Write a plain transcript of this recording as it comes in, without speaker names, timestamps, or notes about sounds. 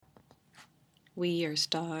We are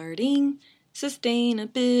starting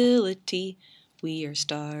sustainability. We are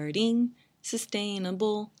starting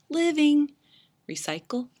sustainable living.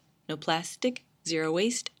 Recycle, no plastic, zero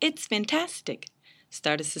waste. It's fantastic.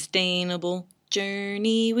 Start a sustainable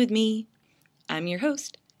journey with me. I'm your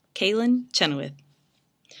host, Kaylin Chenoweth.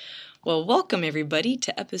 Well, welcome everybody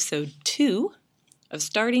to episode 2 of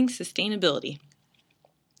Starting Sustainability.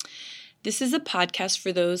 This is a podcast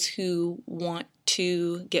for those who want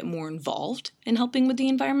to get more involved in helping with the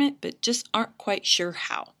environment, but just aren't quite sure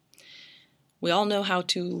how. We all know how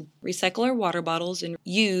to recycle our water bottles and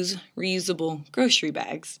use reusable grocery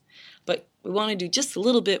bags, but we want to do just a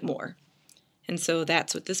little bit more. And so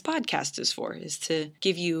that's what this podcast is for, is to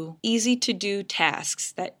give you easy to do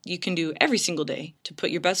tasks that you can do every single day to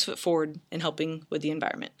put your best foot forward in helping with the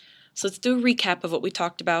environment. So let's do a recap of what we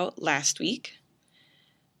talked about last week.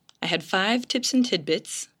 I had 5 tips and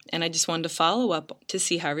tidbits, and I just wanted to follow up to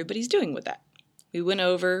see how everybody's doing with that. We went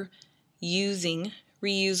over using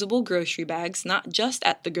reusable grocery bags, not just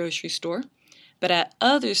at the grocery store, but at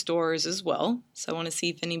other stores as well. So I want to see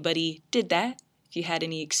if anybody did that, if you had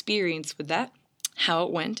any experience with that, how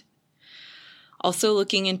it went. Also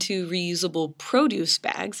looking into reusable produce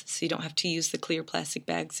bags, so you don't have to use the clear plastic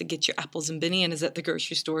bags to get your apples and bananas at the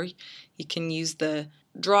grocery store. You can use the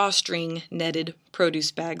drawstring netted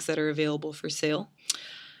produce bags that are available for sale.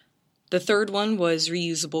 The third one was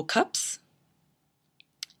reusable cups.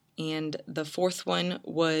 And the fourth one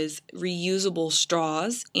was reusable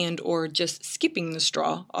straws and or just skipping the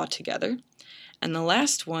straw altogether. And the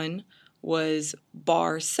last one was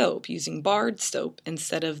bar soap, using barred soap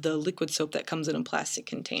instead of the liquid soap that comes in a plastic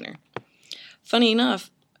container. Funny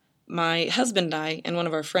enough, my husband and I and one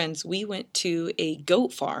of our friends, we went to a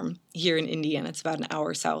goat farm here in Indiana. It's about an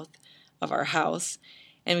hour south of our house.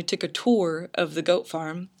 And we took a tour of the goat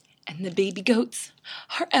farm, and the baby goats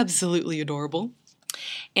are absolutely adorable.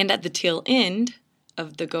 And at the tail end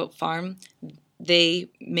of the goat farm, they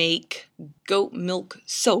make goat milk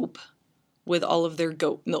soap with all of their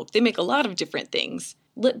goat milk. They make a lot of different things.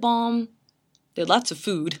 Lip balm, they had lots of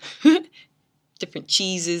food, different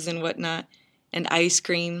cheeses and whatnot, and ice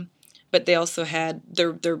cream. But they also had,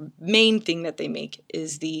 their main thing that they make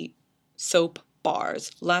is the soap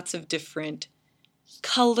bars. Lots of different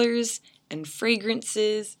colors and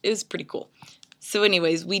fragrances. It was pretty cool. So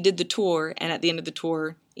anyways, we did the tour, and at the end of the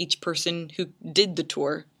tour, each person who did the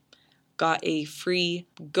tour got a free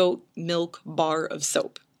goat milk bar of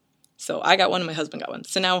soap. So I got one and my husband got one.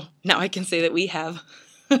 So now I can say that we have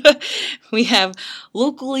we have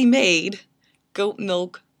locally made goat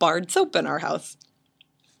milk barred soap in our house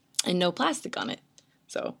and no plastic on it.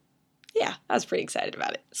 So yeah, I was pretty excited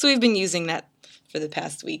about it. So we've been using that for the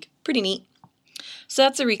past week. Pretty neat. So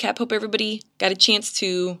that's a recap. Hope everybody got a chance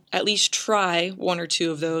to at least try one or two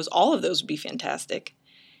of those. All of those would be fantastic.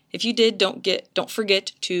 If you did, don't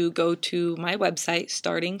forget to go to my website,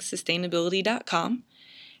 startingsustainability.com,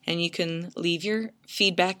 and you can leave your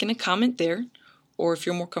feedback in a comment there. Or if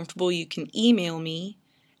you're more comfortable, you can email me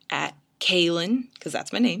at Kaylin, because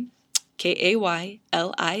that's my name,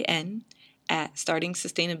 Kaylin at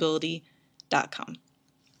startingsustainability.com.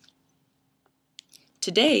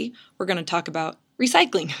 Today, we're going to talk about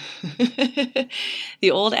recycling.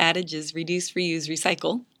 The old adage is reduce, reuse,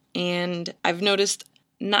 recycle. And I've noticed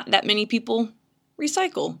not that many people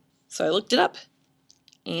recycle. So I looked it up.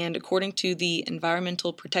 And according to the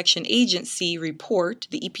Environmental Protection Agency report,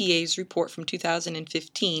 the EPA's report from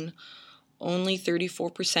 2015, only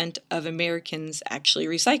 34% of Americans actually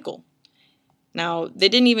recycle. Now, they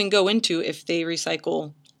didn't even go into if they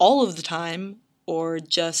recycle all of the time or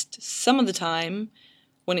just some of the time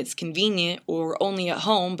when it's convenient or only at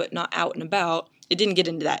home but not out and about. It didn't get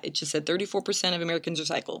into that. It just said 34% of Americans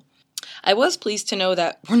recycle. I was pleased to know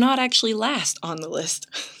that we're not actually last on the list.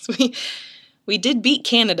 We did beat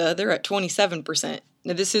Canada. They're at 27%.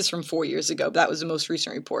 Now, this is from 4 years ago, but that was the most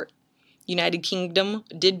recent report. United Kingdom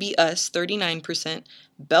did beat us, 39%.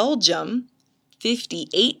 Belgium,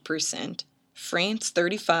 58%. France,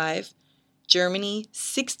 35%. Germany,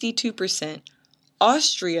 62%.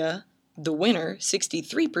 Austria, the winner,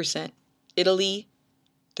 63%. Italy,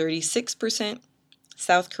 36%.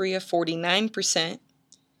 South Korea, 49%.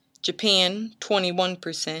 Japan,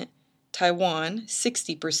 21%. Taiwan,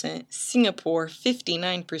 60%, Singapore,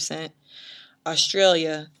 59%,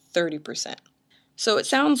 Australia, 30%. So it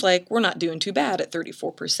sounds like we're not doing too bad at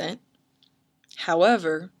 34%.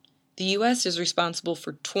 However, the U.S. is responsible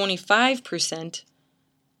for 25%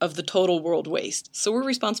 of the total world waste. So we're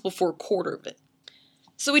responsible for a quarter of it.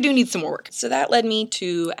 So we do need some more work. So that led me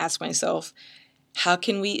to ask myself, how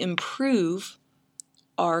can we improve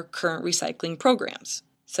our current recycling programs?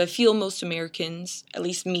 So I feel most Americans, at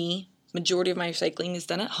least me, majority of my recycling is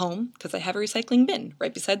done at home because I have a recycling bin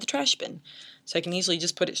right beside the trash bin. So I can easily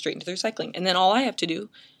just put it straight into the recycling. And then all I have to do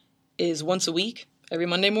is once a week, every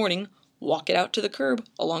Monday morning, walk it out to the curb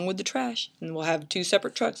along with the trash. And we'll have 2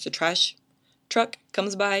 separate trucks. The trash truck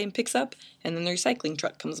comes by and picks up, and then the recycling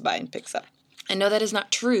truck comes by and picks up. I know that is not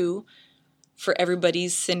true for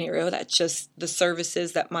everybody's scenario. That's just the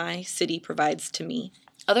services that my city provides to me.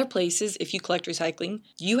 Other places, if you collect recycling,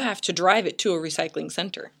 you have to drive it to a recycling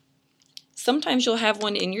center. Sometimes you'll have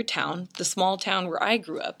one in your town. The small town where I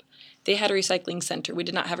grew up, they had a recycling center. We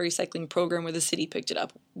did not have a recycling program where the city picked it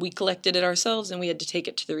up. We collected it ourselves, and we had to take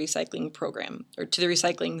it to the recycling program, or to the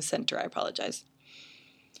recycling center, I apologize.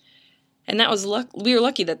 And that was we were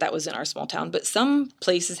lucky that that was in our small town, but some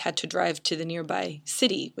places had to drive to the nearby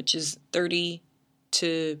city, which is 30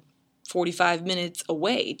 to 45 minutes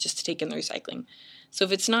away just to take in the recycling. So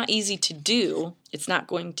if it's not easy to do, it's not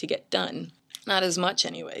going to get done. Not as much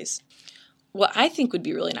anyways. What I think would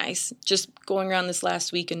be really nice, just going around this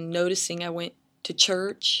last week and noticing I went to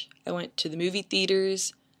church, I went to the movie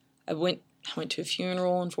theaters, I went to a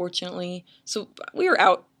funeral, unfortunately. So we were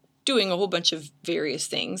out doing a whole bunch of various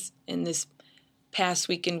things. And this past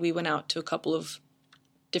weekend, we went out to a couple of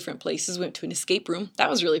different places. We went to an escape room. That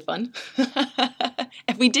was really fun.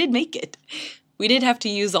 And we did make it. We did have to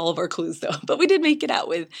use all of our clues, though. But we did make it out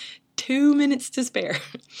with 2 minutes to spare.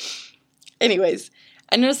 Anyways,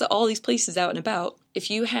 I noticed that all these places out and about, if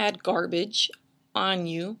you had garbage on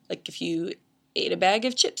you, like if you ate a bag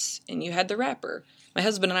of chips and you had the wrapper. My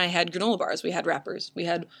husband and I had granola bars. We had wrappers. We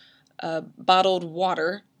had bottled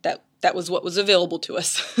water. That was what was available to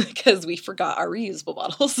us because we forgot our reusable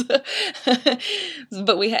bottles. But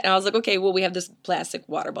I was like, okay, well, we have this plastic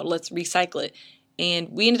water bottle. Let's recycle it. And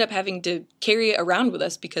we ended up having to carry it around with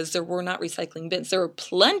us because there were not recycling bins. There were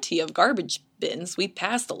plenty of garbage bins. We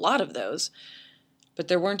passed a lot of those. But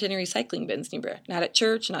there weren't any recycling bins nearby. Not at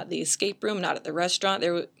church, not the escape room, not at the restaurant.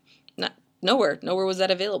 There were nowhere was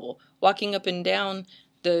that available. Walking up and down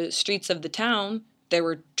the streets of the town, there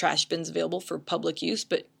were trash bins available for public use,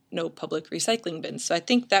 but no public recycling bins. So I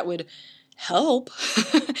think that would help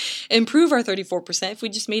improve our 34% if we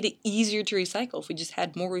just made it easier to recycle, if we just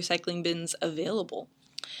had more recycling bins available.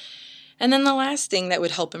 And then the last thing that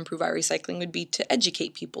would help improve our recycling would be to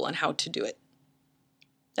educate people on how to do it.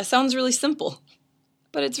 That sounds really simple,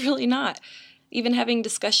 but it's really not. Even having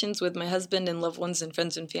discussions with my husband and loved ones and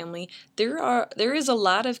friends and family, there is a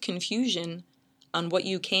lot of confusion on what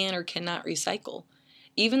you can or cannot recycle.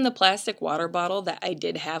 Even the plastic water bottle that I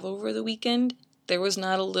did have over the weekend, there was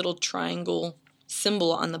not a little triangle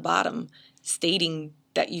symbol on the bottom stating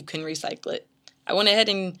that you can recycle it. I went ahead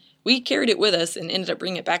and we carried it with us and ended up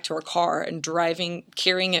bringing it back to our car and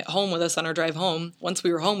carrying it home with us on our drive home. Once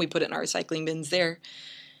we were home, we put it in our recycling bins there.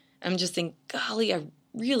 I'm just thinking, golly, I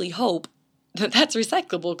really hope that that's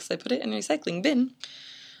recyclable because I put it in a recycling bin.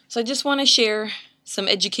 So I just want to share some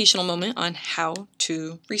educational moment on how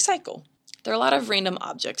to recycle. There are a lot of random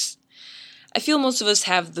objects. I feel most of us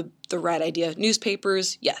have the right idea.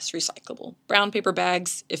 Newspapers, yes, recyclable. Brown paper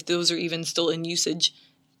bags, if those are even still in usage,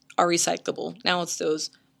 are recyclable. Now it's those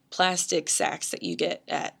plastic sacks that you get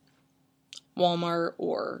at Walmart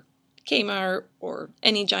or Kmart or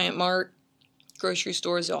any giant mart, grocery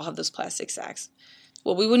stores, they all have those plastic sacks.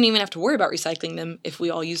 Well, we wouldn't even have to worry about recycling them if we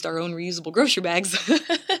all used our own reusable grocery bags.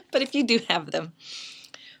 But if you do have them,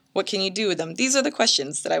 what can you do with them? These are the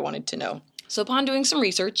questions that I wanted to know. So upon doing some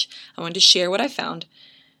research, I wanted to share what I found.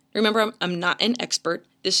 Remember, I'm not an expert.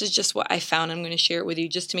 This is just what I found. I'm going to share it with you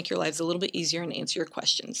just to make your lives a little bit easier and answer your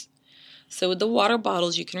questions. So with the water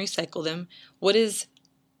bottles, you can recycle them. What is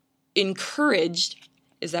encouraged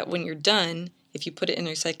is that when you're done, if you put it in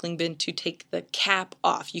the recycling bin, to take the cap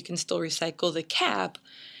off. You can still recycle the cap.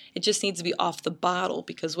 It just needs to be off the bottle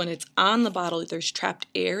because when it's on the bottle, there's trapped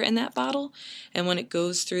air in that bottle. And when it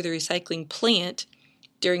goes through the recycling plant,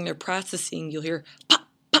 during their processing, you'll hear pop,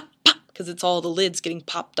 pop, pop, because it's all the lids getting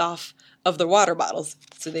popped off of the water bottles.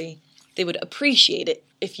 So they would appreciate it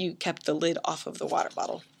if you kept the lid off of the water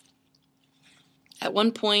bottle. At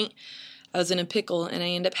one point, I was in a pickle and I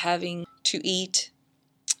ended up having to eat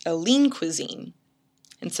a lean cuisine.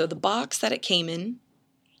 And so the box that it came in,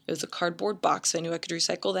 it was a cardboard box, so I knew I could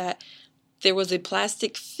recycle that. There was a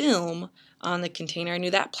plastic film on the container. I knew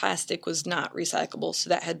that plastic was not recyclable, so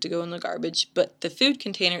that had to go in the garbage. But the food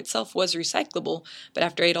container itself was recyclable. But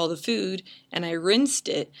after I ate all the food and I rinsed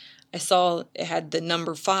it, I saw it had the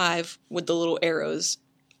number 5 with the little arrows,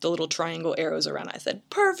 the little triangle arrows around it. I said,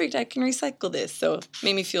 perfect, I can recycle this. So it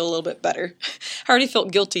made me feel a little bit better. I already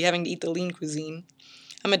felt guilty having to eat the lean cuisine.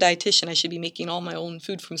 I'm a dietitian. I should be making all my own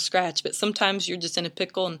food from scratch, but sometimes you're just in a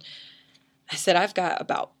pickle, and I said, I've got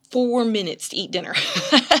about 4 minutes to eat dinner.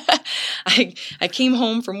 I came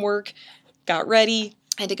home from work, got ready.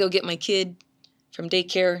 I had to go get my kid from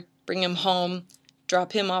daycare, bring him home,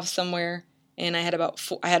 drop him off somewhere. And I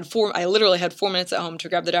literally had 4 minutes at home to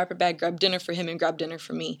grab the diaper bag, grab dinner for him, and grab dinner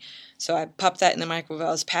for me. So I popped that in the microwave.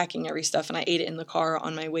 I was packing every stuff, and I ate it in the car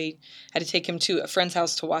on my way. I had to take him to a friend's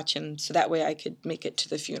house to watch him, so that way I could make it to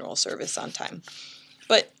the funeral service on time.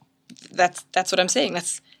 But that's what I'm saying.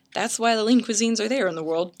 That's why the lean cuisines are there in the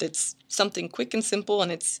world. It's something quick and simple,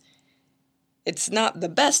 and it's not the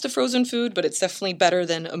best of frozen food, but it's definitely better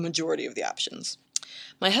than a majority of the options.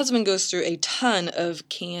 My husband goes through a ton of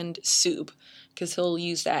canned soup because he'll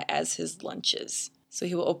use that as his lunches. So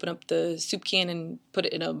he will open up the soup can and put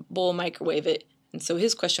it in a bowl, microwave it. And so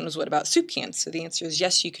his question was, what about soup cans? So the answer is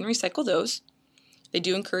yes, you can recycle those. They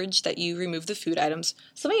do encourage that you remove the food items.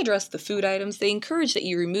 So let me address the food items. They encourage that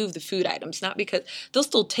you remove the food items, not because they'll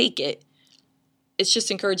still take it. It's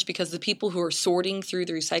just encouraged because the people who are sorting through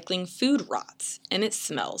the recycling, food rots and it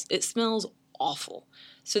smells. It smells awful.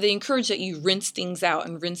 So they encourage that you rinse things out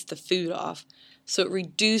and rinse the food off so it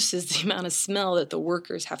reduces the amount of smell that the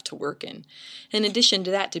workers have to work in. In addition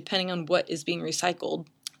to that, depending on what is being recycled,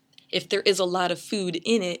 if there is a lot of food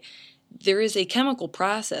in it, there is a chemical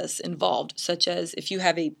process involved, such as if you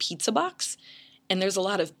have a pizza box and there's a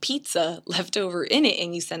lot of pizza left over in it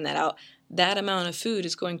and you send that out, that amount of food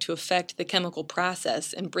is going to affect the chemical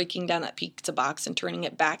process and breaking down that pizza box and turning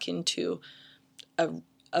it back into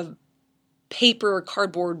a paper or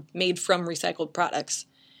cardboard made from recycled products.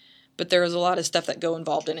 But there is a lot of stuff that go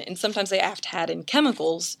involved in it. And sometimes they have to add in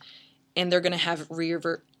chemicals, and they're going to have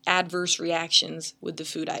adverse reactions with the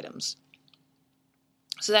food items.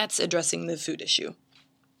 So that's addressing the food issue.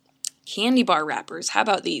 Candy bar wrappers. How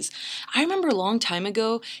about these? I remember a long time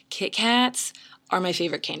ago, Kit Kats are my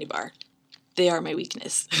favorite candy bar. They are my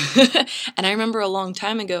weakness. And I remember a long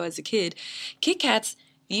time ago as a kid, Kit Kats,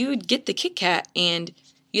 you would get the Kit Kat and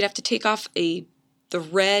you'd have to take off the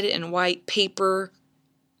red and white paper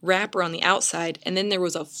wrapper on the outside, and then there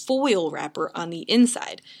was a foil wrapper on the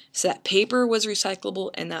inside. So that paper was recyclable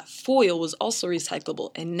and that foil was also recyclable.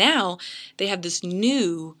 And now they have this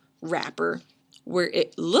new wrapper where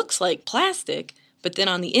it looks like plastic, but then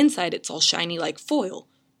on the inside it's all shiny like foil.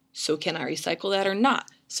 So can I recycle that or not?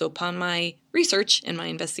 So upon my research and my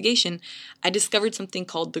investigation, I discovered something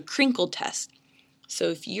called the crinkle test. So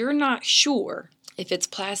if you're not sure if it's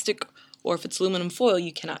plastic or if it's aluminum foil,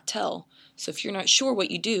 you cannot tell. So if you're not sure what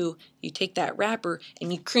you do, you take that wrapper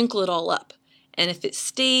and you crinkle it all up. And if it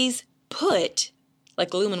stays put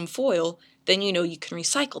like aluminum foil, then you know you can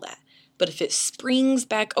recycle that. But if it springs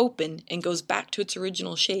back open and goes back to its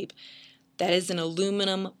original shape, that is an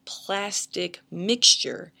aluminum plastic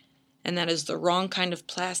mixture. And that is the wrong kind of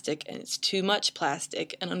plastic, and it's too much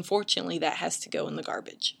plastic, and unfortunately that has to go in the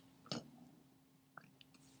garbage.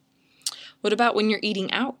 What about when you're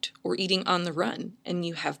eating out or eating on the run and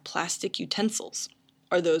you have plastic utensils?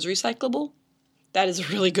 Are those recyclable? That is a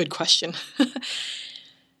really good question.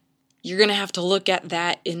 You're going to have to look at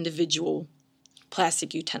that individual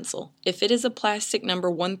plastic utensil. If it is a plastic number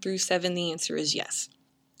 1 through 7, the answer is yes.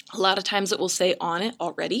 A lot of times it will say on it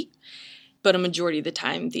already, but a majority of the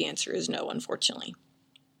time the answer is no, unfortunately.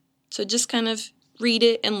 So just kind of read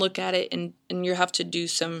it and look at it, and you have to do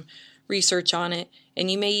some research on it,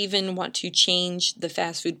 and you may even want to change the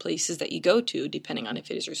fast food places that you go to depending on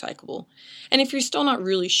if it is recyclable. And if you're still not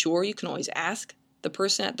really sure, you can always ask the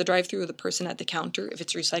person at the drive-thru or the person at the counter if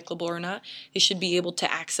it's recyclable or not. They should be able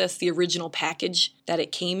to access the original package that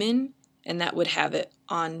it came in, and that would have it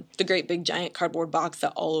on the great big giant cardboard box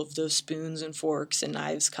that all of those spoons and forks and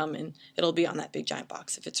knives come in. It'll be on that big giant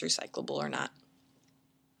box if it's recyclable or not.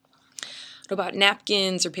 What about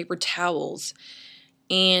napkins or paper towels?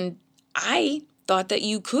 And I thought that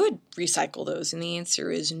you could recycle those, and the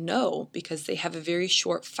answer is no, because they have a very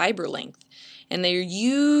short fiber length, and they're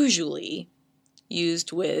usually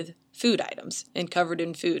used with food items and covered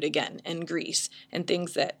in food again and grease and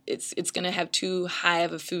things that it's going to have too high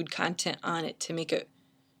of a food content on it to make it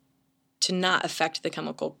to not affect the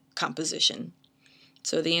chemical composition.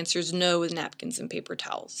 So the answer is no with napkins and paper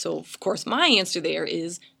towels. So of course my answer there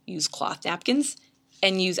is use cloth napkins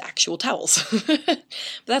and use actual towels. But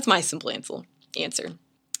that's my simple answer.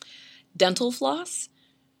 Dental floss,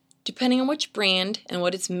 depending on which brand and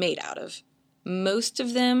what it's made out of. Most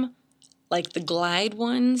of them, like the Glide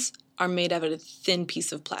ones, are made out of a thin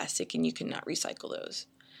piece of plastic, and you cannot recycle those.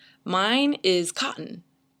 Mine is cotton.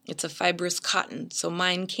 It's a fibrous cotton, so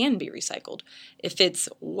mine can be recycled. If it's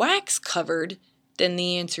wax covered, then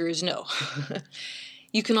the answer is no.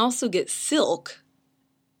 You can also get silk,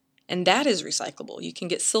 and that is recyclable. You can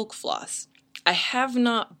get silk floss. I have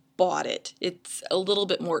not bought it. It's a little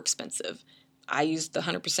bit more expensive. I use the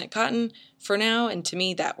 100% cotton for now, and to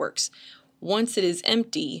me that works. Once it is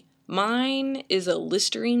empty, mine is a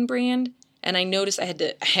Listerine brand, and I noticed I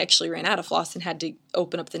actually ran out of floss and had to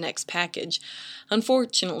open up the next package.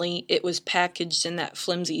 Unfortunately, it was packaged in that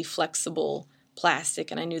flimsy, flexible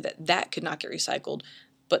plastic, and I knew that that could not get recycled.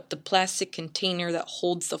 But the plastic container that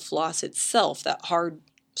holds the floss itself, that hard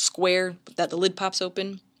square that the lid pops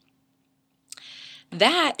open,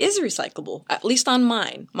 that is recyclable, at least on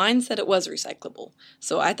mine. Mine said it was recyclable.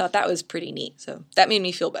 So I thought that was pretty neat. So that made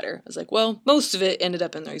me feel better. I was like, well, most of it ended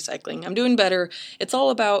up in the recycling. I'm doing better. It's all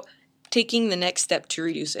about taking the next step to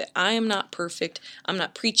reduce it. I am not perfect. I'm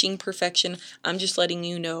not preaching perfection. I'm just letting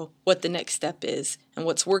you know what the next step is and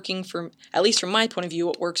what's working from, at least from my point of view,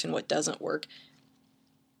 what works and what doesn't work.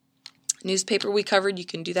 Newspaper we covered, you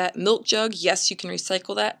can do that. Milk jug, yes, you can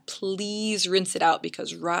recycle that. Please rinse it out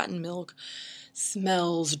because rotten milk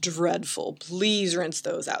smells dreadful. Please rinse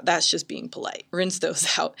those out. That's just being polite. Rinse those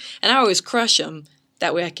out. And I always crush them.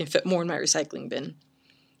 That way I can fit more in my recycling bin.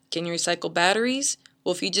 Can you recycle batteries?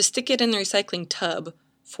 Well, if you just stick it in the recycling tub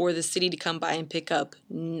for the city to come by and pick up,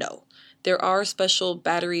 no. There are special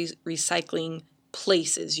battery recycling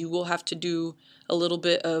places. You will have to do a little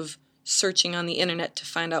bit of searching on the internet to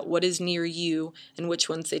find out what is near you and which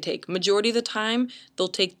ones they take. Majority of the time, they'll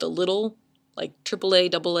take the little, like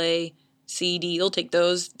AAA, AA, CD, they'll take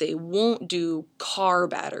those. They won't do car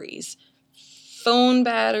batteries. Phone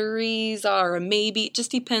batteries are a maybe. It just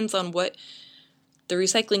depends on what the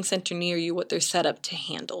recycling center near you, what they're set up to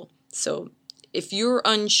handle. So if you're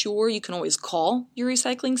unsure, you can always call your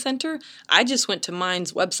recycling center. I just went to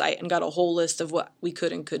mine's website and got a whole list of what we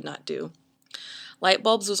could and could not do. Light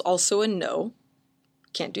bulbs was also a no.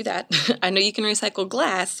 Can't do that. I know you can recycle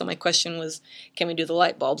glass, so my question was, can we do the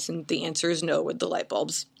light bulbs? And the answer is no with the light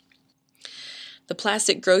bulbs. The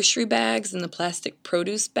plastic grocery bags and the plastic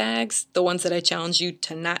produce bags, the ones that I challenge you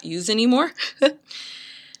to not use anymore,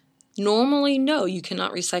 normally, no, you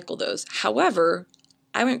cannot recycle those. However,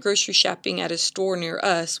 I went grocery shopping at a store near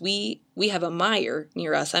us. We have a Meijer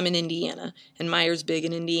near us. I'm in Indiana, and Meijer's big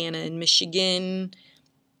in Indiana and Michigan,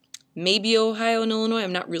 maybe Ohio and Illinois.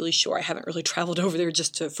 I'm not really sure. I haven't really traveled over there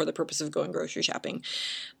just for the purpose of going grocery shopping.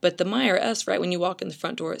 But the Meijer S, right when you walk in the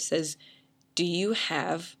front door, it says,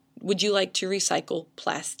 would you like to recycle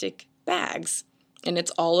plastic bags? And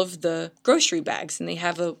it's all of the grocery bags, and they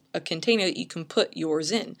have a container that you can put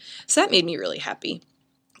yours in. So that made me really happy,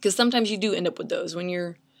 because sometimes you do end up with those when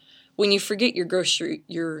you forget your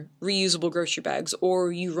reusable grocery bags,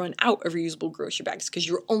 or you run out of reusable grocery bags because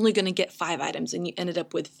you're only going to get 5 items and you ended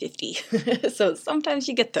up with 50. So sometimes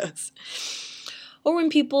you get those. Or when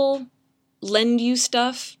people lend you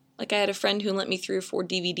stuff, like I had a friend who lent me 3 or 4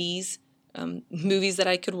 DVDs, movies that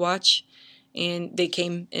I could watch, and they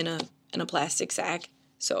came in a plastic sack.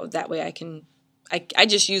 So that way I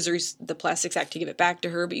just use the plastic sack to give it back to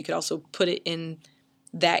her, but you could also put it in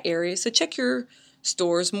that area. So check your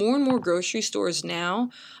stores. More and more grocery stores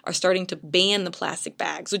now are starting to ban the plastic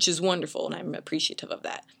bags, which is wonderful, and I'm appreciative of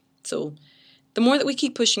that. So the more that we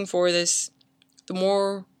keep pushing for this, the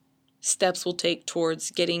more steps we'll take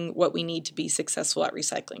towards getting what we need to be successful at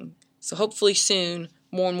recycling. So hopefully soon,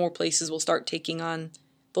 more and more places will start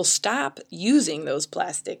they'll stop using those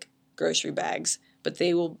plastic grocery bags, but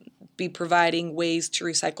they will be providing ways to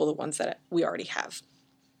recycle the ones that we already have.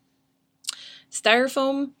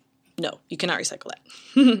 Styrofoam, no, you cannot recycle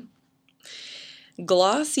that.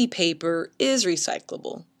 Glossy paper is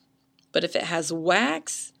recyclable, but if it has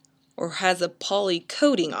wax or has a poly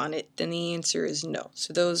coating on it, then the answer is no.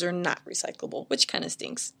 So those are not recyclable, which kind of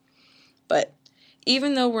stinks. But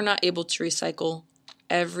even though we're not able to recycle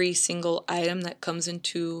every single item that comes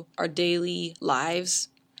into our daily lives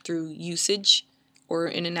through usage or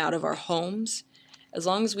in and out of our homes, as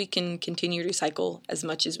long as we can continue to recycle as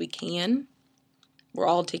much as we can, we're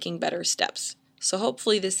all taking better steps. So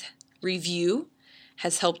hopefully this review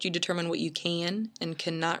has helped you determine what you can and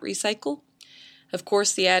cannot recycle. Of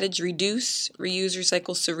course, the adage, reduce, reuse,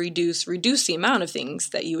 recycle. So reduce the amount of things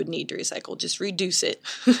that you would need to recycle. Just reduce it.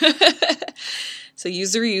 So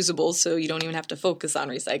use the reusables so you don't even have to focus on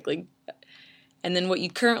recycling. And then what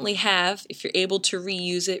you currently have, if you're able to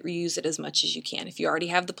reuse it as much as you can. If you already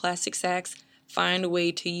have the plastic sacks, find a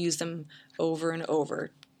way to use them over and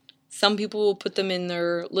over. Some people will put them in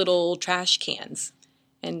their little trash cans,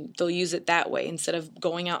 and they'll use it that way instead of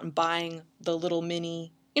going out and buying the little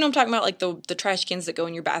mini, I'm talking about like the trash cans that go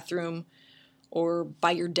in your bathroom or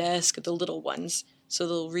by your desk, the little ones. So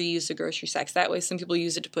they'll reuse the grocery sacks. That way some people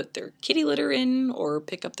use it to put their kitty litter in or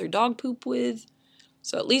pick up their dog poop with.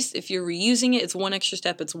 So at least if you're reusing it, it's one extra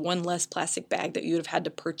step. It's one less plastic bag that you would have had to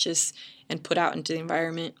purchase and put out into the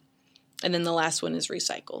environment. And then the last one is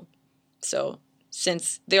recycle. So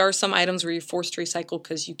since there are some items where you're forced to recycle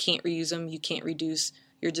because you can't reuse them, you can't reduce,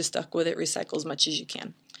 you're just stuck with it, recycle as much as you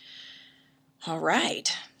can. All right.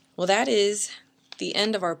 Well, that is the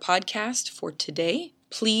end of our podcast for today.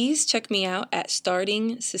 Please check me out at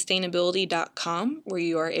startingsustainability.com, where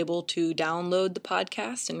you are able to download the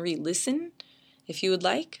podcast and re-listen if you would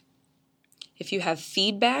like. If you have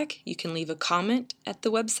feedback, you can leave a comment at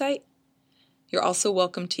the website. You're also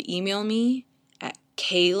welcome to email me at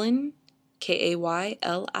Kaylin,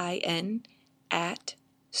 Kaylin, at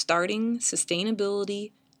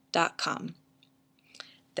startingsustainability.com.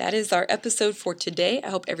 That is our episode for today. I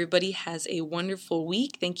hope everybody has a wonderful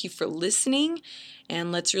week. Thank you for listening,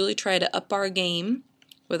 and let's really try to up our game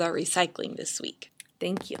with our recycling this week.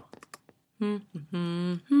 Thank you.